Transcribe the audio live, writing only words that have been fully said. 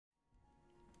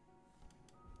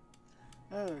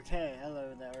Okay,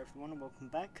 hello there everyone and welcome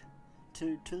back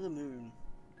to the moon.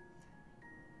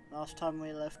 Last time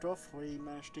we left off we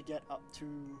managed to get up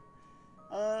to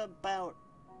about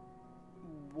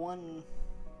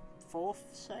 1/4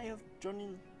 say of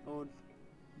Johnny or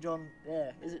John,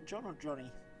 is it John or Johnny?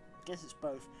 I guess it's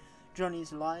both.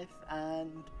 Johnny's life,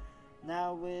 and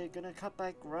now we're gonna cut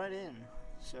back right in.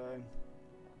 So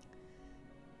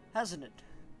hasn't it?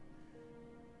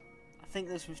 I think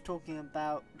this was talking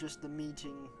about just the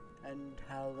meeting and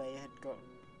how they had got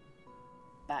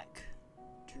back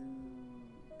to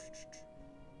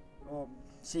or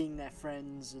seeing their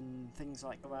friends and things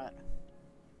like that.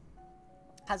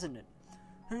 Hasn't it?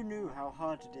 Who knew how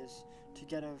hard it is to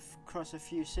get across a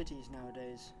few cities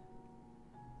nowadays?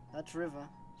 That river,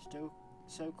 still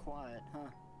so quiet,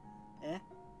 huh? Eh?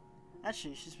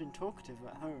 Actually, she's been talkative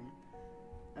at home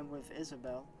and with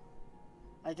Isabel.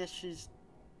 I guess she's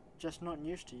just not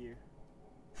used to you.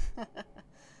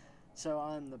 So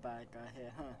I'm the bad guy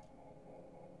here, huh?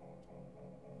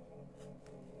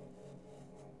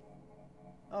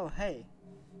 Oh, hey.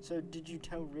 So did you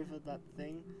tell River that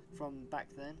thing from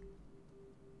back then?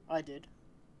 I did.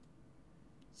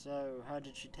 So how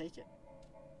did she take it?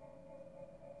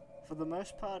 For the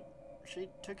most part, she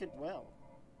took it well.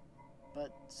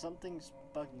 But something's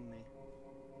bugging me.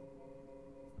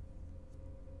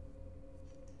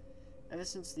 Ever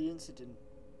since the incident,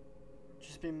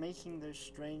 she's been making those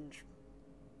strange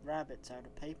rabbits out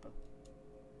of paper.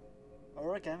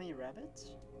 Origami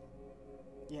rabbits?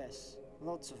 Yes,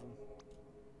 lots of them.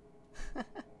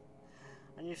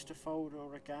 I used to fold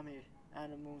origami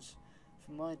animals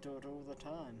for my daughter all the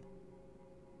time.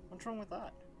 What's wrong with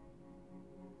that?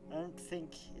 I don't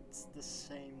think it's the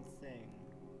same thing.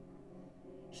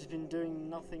 She's been doing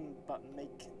nothing but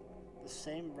make the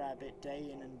same rabbit day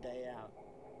in and day out.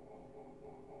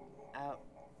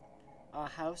 Our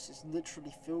house is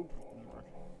literally filled with them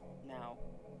now.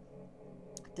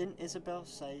 Didn't Isabel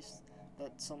say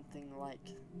that something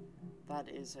like that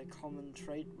is a common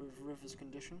trait with River's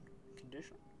condition?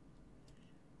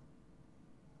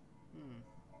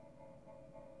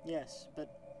 Yes,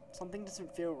 but something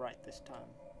doesn't feel right this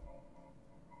time.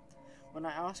 When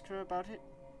I ask her about it,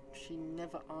 she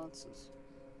never answers.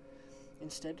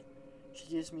 Instead, she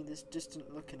gives me this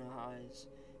distant look in her eyes.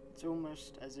 It's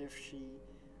almost as if she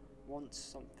wants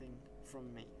something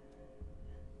from me.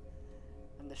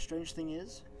 And the strange thing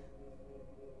is,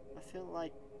 I feel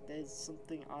like there's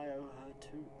something I owe her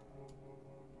too.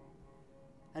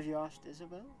 Have you asked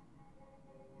Isabel?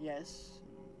 Yes,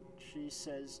 she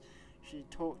says she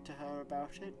talked to her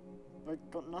about it,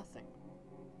 but got nothing.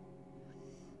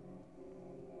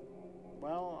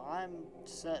 Well, I'm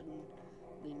certainly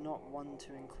not one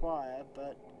to inquire,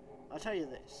 but I'll tell you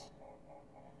this.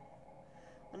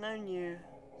 I've known you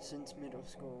since middle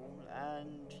school,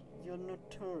 and you're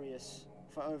notorious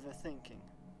for overthinking.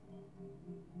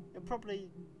 You're probably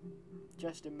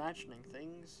just imagining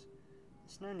things.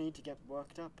 There's no need to get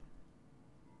worked up.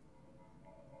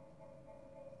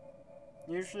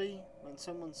 Usually, when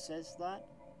someone says that,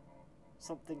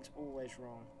 something's always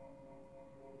wrong.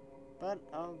 But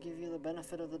I'll give you the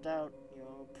benefit of the doubt.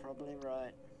 You're probably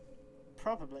right.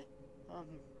 Probably.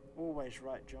 I'm always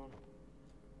right, John.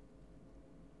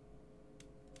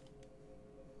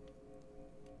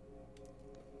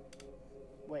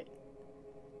 Wait.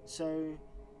 So,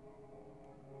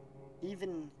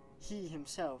 even he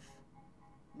himself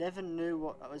never knew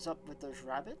what was up with those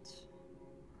rabbits?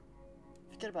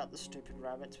 Forget about the stupid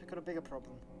rabbits. We've got a bigger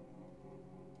problem.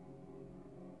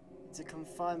 It's a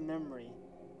confined memory.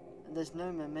 And there's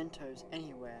no mementos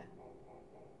anywhere.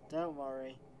 Don't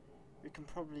worry, we can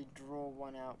probably draw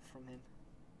one out from him.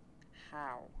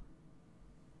 How?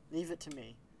 Leave it to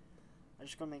me. I'm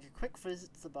just gonna make a quick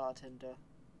visit to the bartender.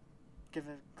 Give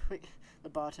the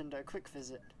bartender a quick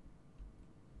visit.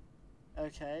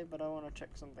 Okay, but I want to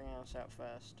check something else out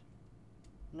first.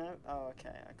 No? Oh,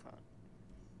 okay, I can't.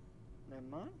 Never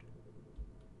mind.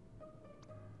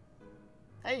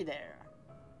 Hey there!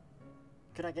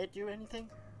 Could I get you anything?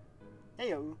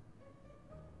 Heyo!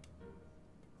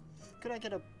 Could I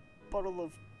get a bottle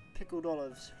of pickled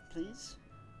olives, please?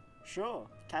 Sure.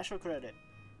 Cash or credit?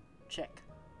 Check.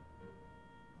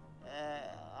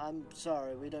 I'm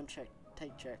sorry, we don't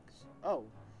take checks. Oh.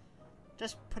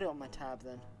 Just put it on my tab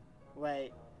then.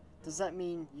 Wait, does that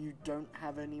mean you don't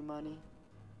have any money?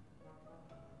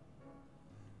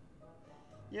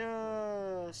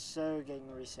 You're so getting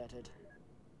resetted.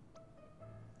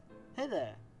 Hey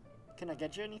there. Can I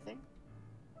get you anything?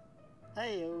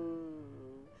 Hey,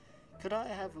 could I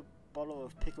have a bottle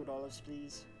of pickled olives,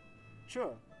 please?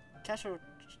 Sure. Cash or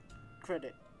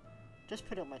credit? Just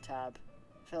put it on my tab.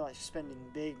 feel like spending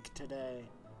big today.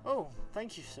 Oh,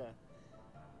 thank you, sir.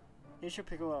 Here's your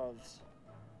pickle olives.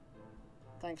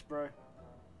 Thanks, bro.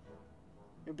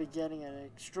 You'll be getting an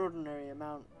extraordinary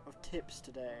amount of tips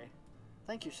today.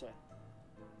 Thank you, sir.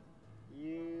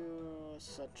 You're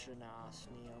such an ass,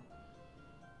 Neil.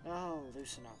 Oh,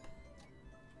 loosen up.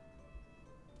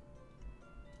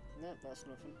 Nope, that's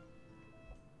nothing.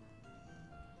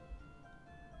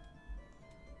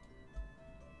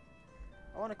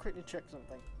 I want to quickly check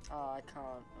something. Ah, I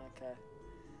can't. Okay.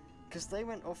 Because they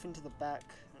went off into the back,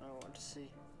 and I want to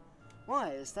see.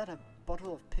 Why, is that a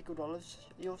bottle of pickled olives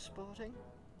you're sporting?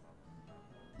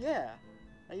 Yeah.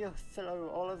 Are you a fellow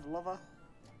olive lover?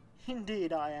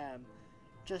 Indeed I am.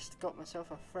 Just got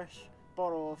myself a fresh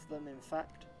bottle of them, in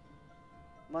fact.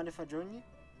 Mind if I join you?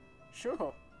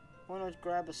 Sure. Why not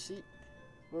grab a seat?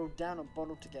 We'll down a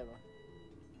bottle together.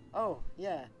 Oh,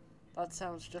 yeah. That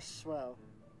sounds just swell.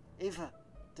 Eva,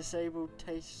 disable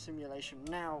taste simulation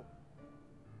now.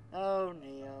 Oh,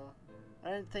 Neil. I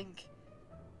don't think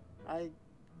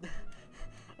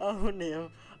oh,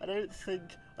 Neil. I don't think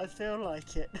I feel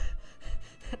like it.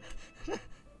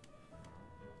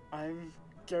 I'm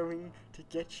going to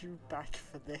get you back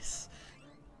for this.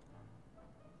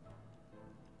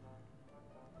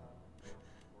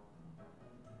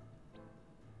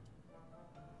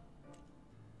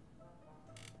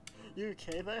 You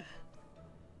okay there?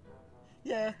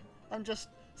 Yeah, I'm just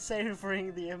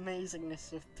savouring the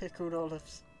amazingness of pickled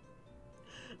olives.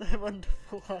 They're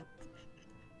wonderful, aren't they?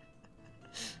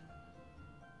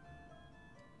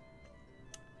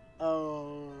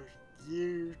 Oh,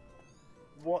 you...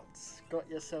 What's got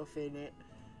yourself in it?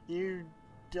 You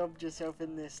dubbed yourself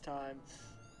in this time.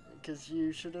 Because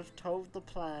you should have told the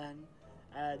plan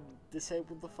and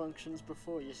disabled the functions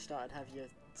before you started having your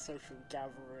social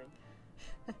gathering.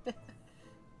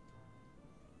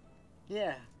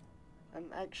 Yeah,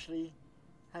 I'm actually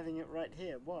having it right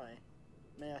here. Why?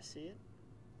 May I see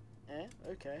it?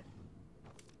 Okay.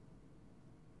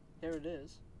 Here it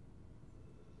is.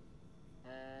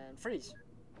 And freeze.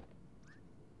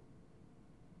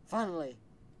 Finally!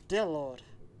 Dear Lord!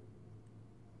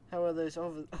 How are those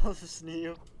olives,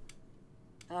 Neil?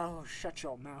 Oh, shut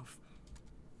your mouth.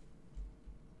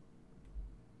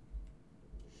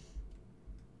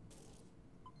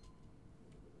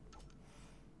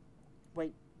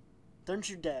 Wait, don't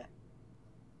you dare.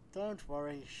 Don't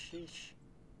worry, sheesh.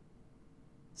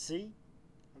 See?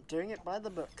 I'm doing it by the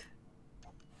book.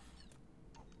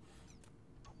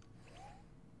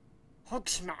 Hook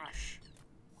smash!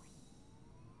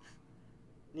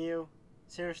 Neil,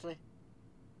 seriously?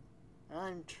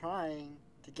 I'm trying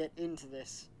to get into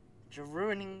this, but you're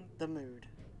ruining the mood.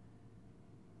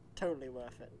 Totally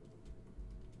worth it.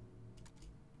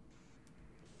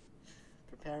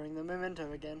 Preparing the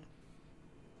memento again.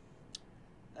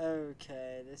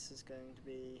 Okay, this is going to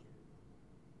be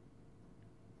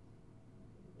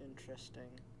interesting.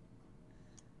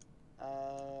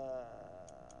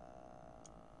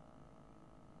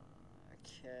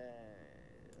 Okay,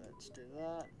 let's do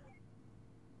that.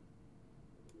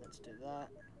 Let's do that.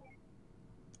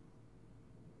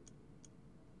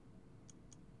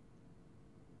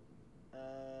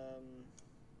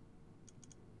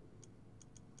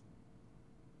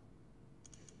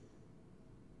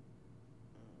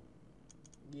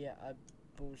 Yeah, I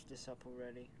ballsed this up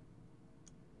already.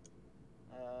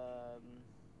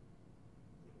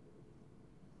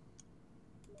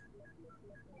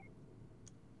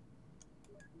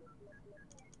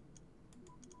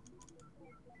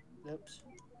 Oops.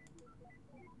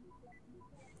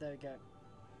 There we go.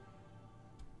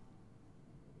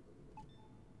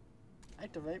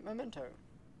 Activate memento.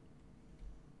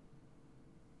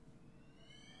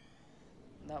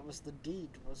 That was the deed,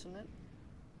 wasn't it?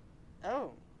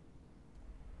 Oh.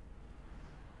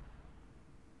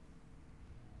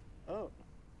 Oh.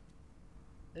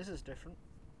 This is different.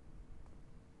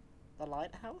 The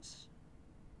lighthouse?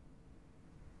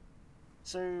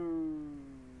 So...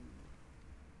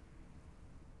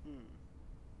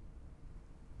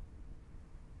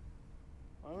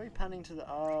 Why are we panning to the...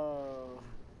 Oh...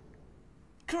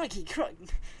 Crikey,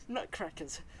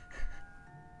 nutcrackers!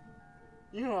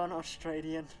 You aren't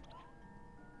Australian.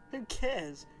 Who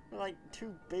cares? We're like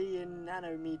 2 billion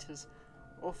nanometers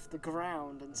off the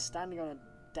ground and standing on a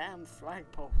damn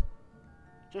flagpole.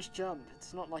 Just jump.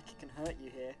 It's not like it can hurt you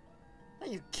here. Are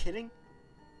you kidding?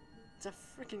 It's a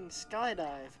freaking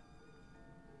skydive.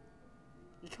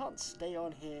 You can't stay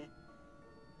on here.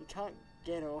 You can't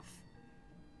get off.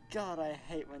 God, I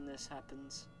hate when this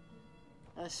happens.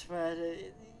 I swear to...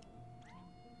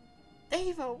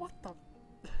 Ava, what the...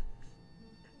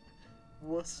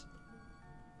 Wuss.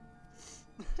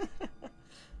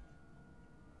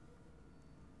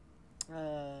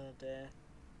 Oh dear.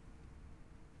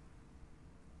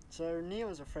 So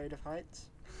Neil's afraid of heights.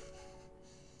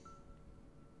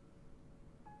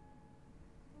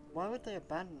 Why would they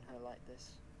abandon her like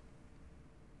this?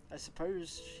 I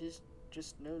suppose she's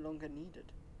just no longer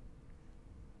needed.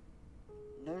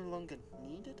 No longer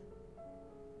needed?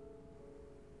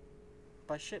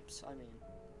 By ships, I mean.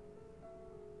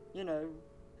 You know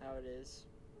how it is.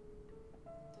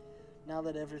 Now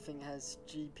that everything has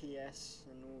GPS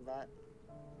and all that.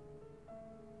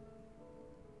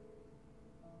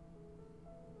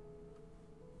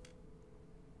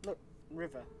 Look,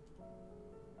 river.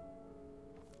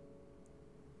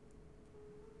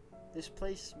 This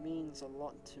place means a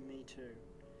lot to me too,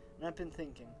 and I've been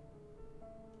thinking.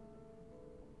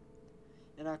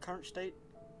 In our current state,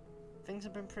 things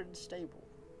have been pretty stable.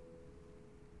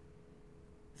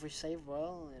 If we save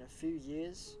well, in a few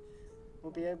years,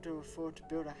 we'll be able to afford to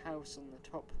build a house on the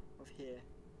top of here.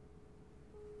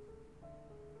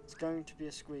 It's going to be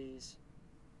a squeeze.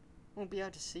 We'll be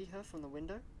able to see her from the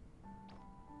window.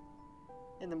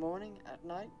 In the morning, at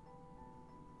night,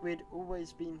 we'd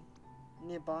always been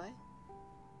nearby,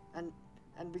 and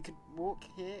we could walk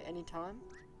here anytime.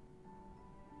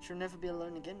 She'll never be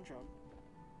alone again, John.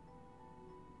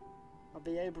 I'll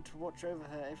be able to watch over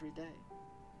her every day.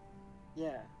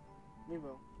 Yeah, we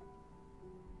will.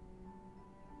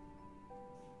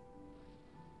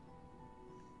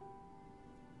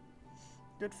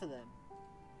 Good for them.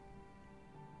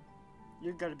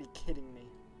 You've got to be kidding me.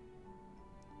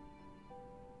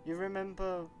 You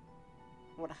remember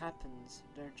what happens,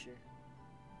 don't you?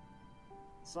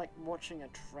 It's like watching a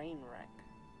train wreck.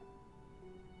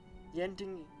 The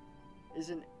ending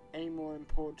isn't any more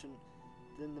important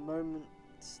than the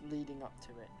moments leading up to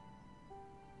it.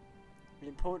 The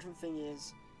important thing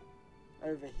is,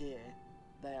 over here,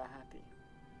 they are happy.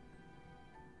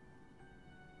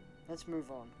 Let's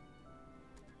move on.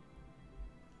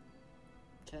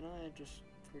 Can I just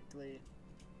quickly...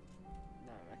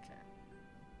 No, okay.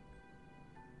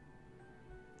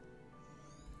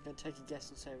 Gonna take a guess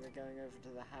and say we're going over to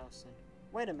the house and...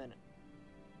 Wait a minute.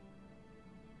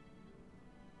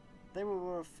 They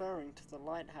were referring to the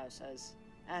lighthouse as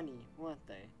Annie, weren't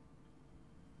they?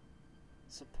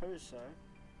 Suppose so.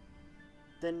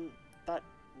 Then that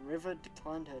river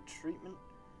declined her treatment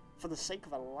for the sake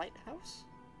of a lighthouse?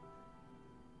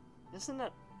 Isn't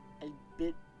that a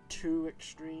bit too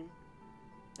extreme?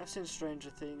 I've seen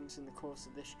stranger things in the course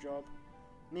of this job.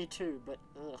 Me too, but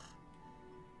ugh.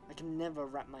 I can never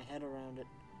wrap my head around it.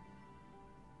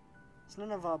 It's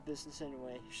none of our business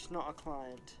anyway. She's not a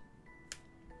client.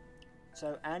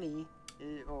 So Annie,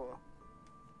 Annie,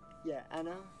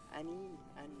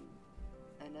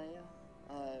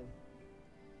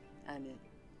 Annie.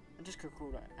 I just could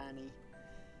call her Annie.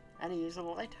 Annie is a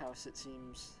lighthouse, it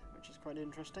seems, which is quite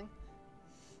interesting.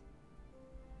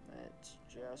 Let's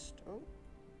just... Oh.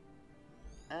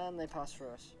 And they pass through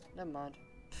us. Never mind.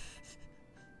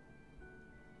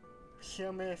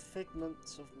 Pure mere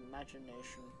figments of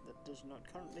imagination that does not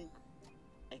currently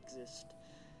exist.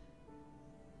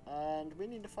 And we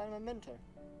need to find a memento.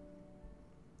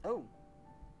 Oh.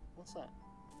 What's that?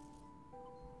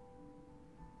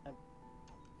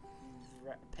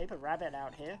 A paper rabbit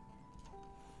out here?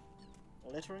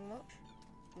 Littering much?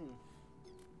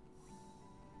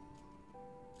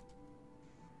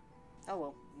 Oh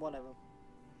well, whatever.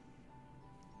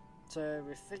 So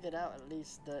we figured out at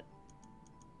least that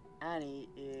Annie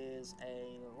is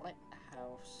a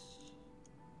lighthouse.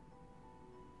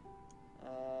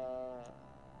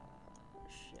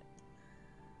 Shit.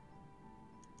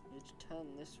 Need to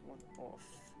turn this one off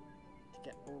to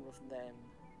get all of them.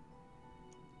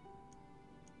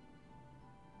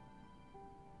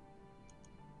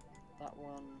 That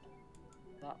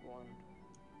one,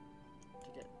 to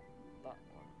get that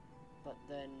one. But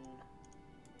then...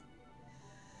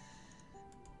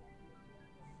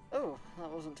 Oh, that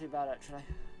wasn't too bad actually.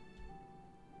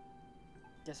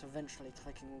 Guess eventually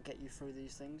clicking will get you through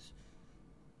these things.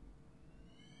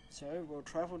 So, we'll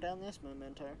travel down this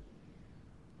memento.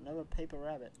 Another paper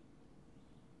rabbit.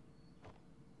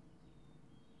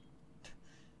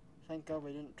 Thank God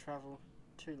we didn't travel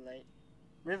too late.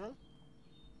 River?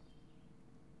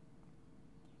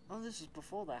 Oh, this is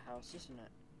before that house, isn't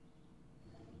it?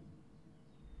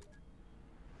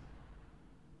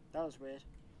 That was weird.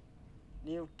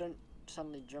 Neil, don't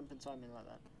suddenly jump inside me like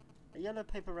that. A yellow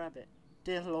paper rabbit.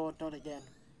 Dear Lord, not again.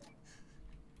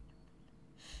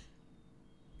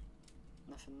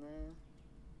 Nothing there.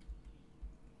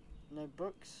 No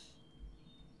books.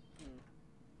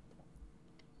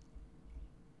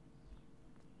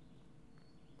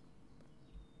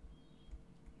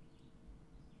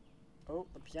 Oh,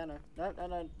 the piano. No, no,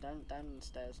 no, down the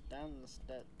stairs. Down the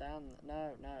stairs. No,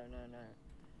 no, no, no.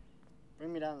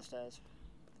 Bring me down the stairs.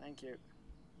 Thank you.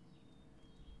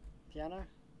 Piano?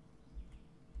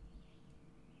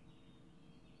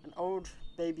 An old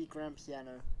baby grand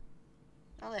piano.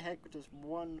 How the heck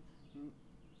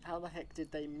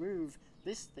did they move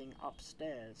this thing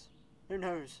upstairs? Who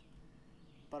knows?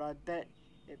 But I bet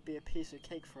it'd be a piece of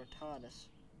cake for a TARDIS.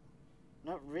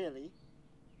 Not really.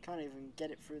 Can't even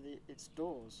get it through its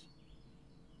doors.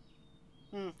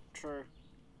 True.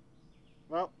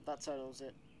 Well, that settles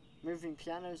it. Moving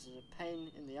pianos is a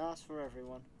pain in the ass for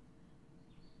everyone.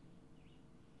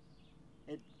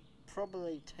 It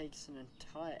probably takes an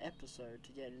entire episode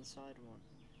to get inside one.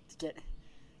 To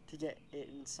get it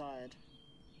inside.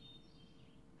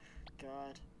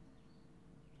 God.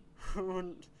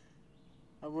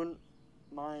 I wouldn't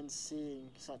mind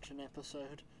seeing such an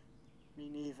episode. Me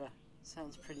neither.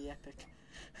 Sounds pretty epic.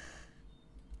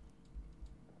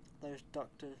 Those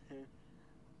Doctor Who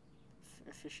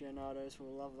aficionados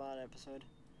will love that episode.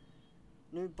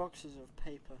 New boxes of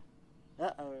paper.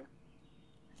 Uh-oh.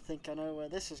 I think I know where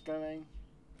this is going.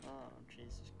 Oh,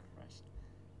 Jesus Christ.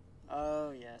 Oh,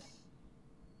 yes.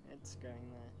 It's going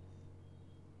there.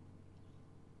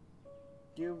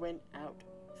 You went out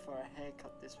for a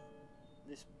haircut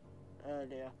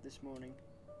earlier this morning.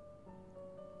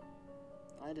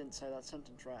 I didn't say that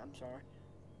sentence right, I'm sorry.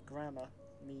 Grammar,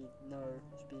 me, no,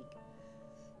 speak.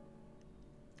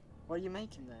 What are you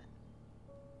making there?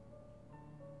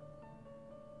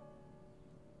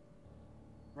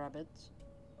 Rabbits?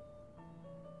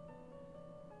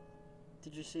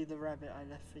 Did you see the rabbit I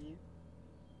left for you?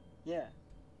 Yeah.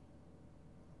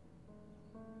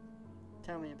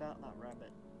 Tell me about that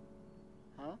rabbit.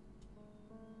 Huh?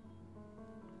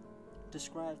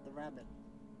 Describe the rabbit.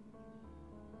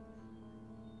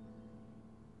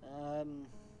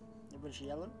 It was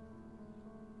yellow.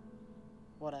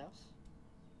 What else?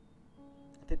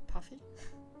 A bit puffy.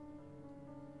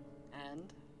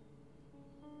 And?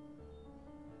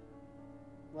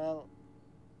 Well,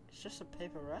 it's just a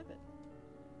paper rabbit.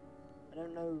 I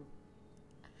don't know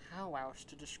how else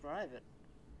to describe it.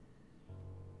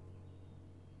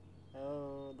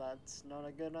 Oh, that's not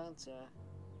a good answer.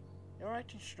 You're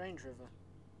acting strange, River.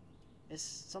 Is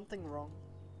something wrong?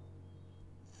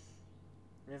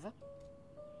 River?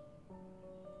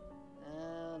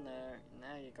 Oh no,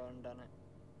 now you've gone and done it.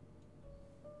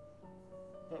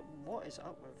 But what is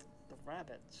up with the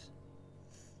rabbits?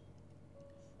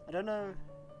 I don't know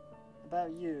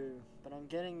about you, but I'm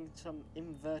getting some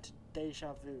inverted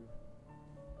deja vu.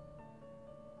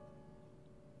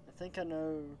 I think I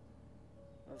know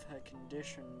of her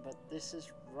condition, but this is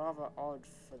rather odd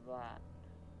for that.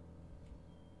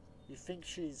 You think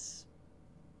she's...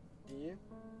 do you?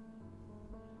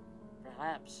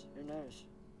 Perhaps, who knows?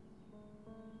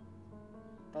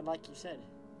 But like you said,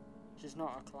 she's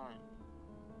not a client.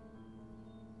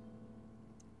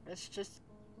 Let's just...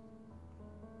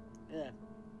 yeah.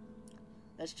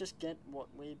 Let's just get what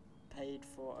we paid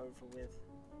for over with.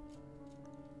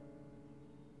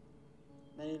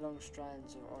 Many long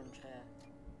strands of orange hair.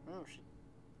 Oh, she...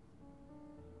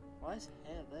 why is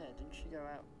hair there? Didn't she go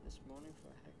out this morning for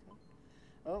a haircut?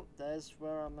 Oh, there's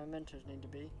where our mementos need to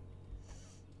be.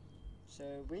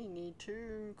 So we need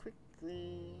to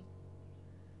quickly...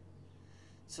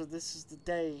 so this is the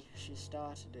day she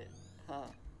started it.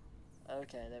 Huh.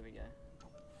 Okay, there we go.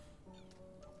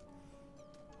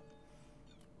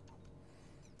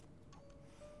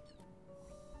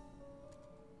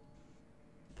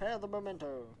 Prepare the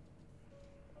memento.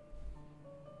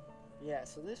 Yeah,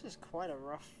 so this is quite a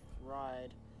rough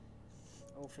ride,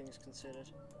 all things considered.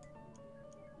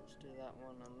 Let's do that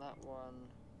one and that one.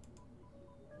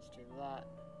 Let's do that.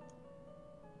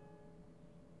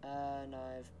 And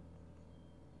I've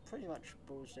pretty much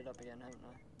ballsed it up again, haven't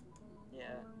I?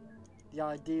 Yeah. The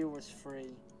ideal was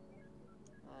free.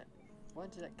 Right. Why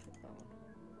did I click that one?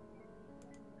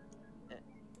 Yeah.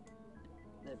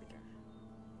 There we go.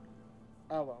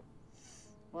 Oh well.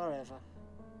 Whatever.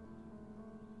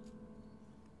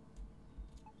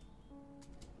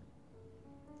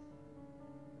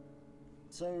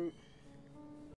 So,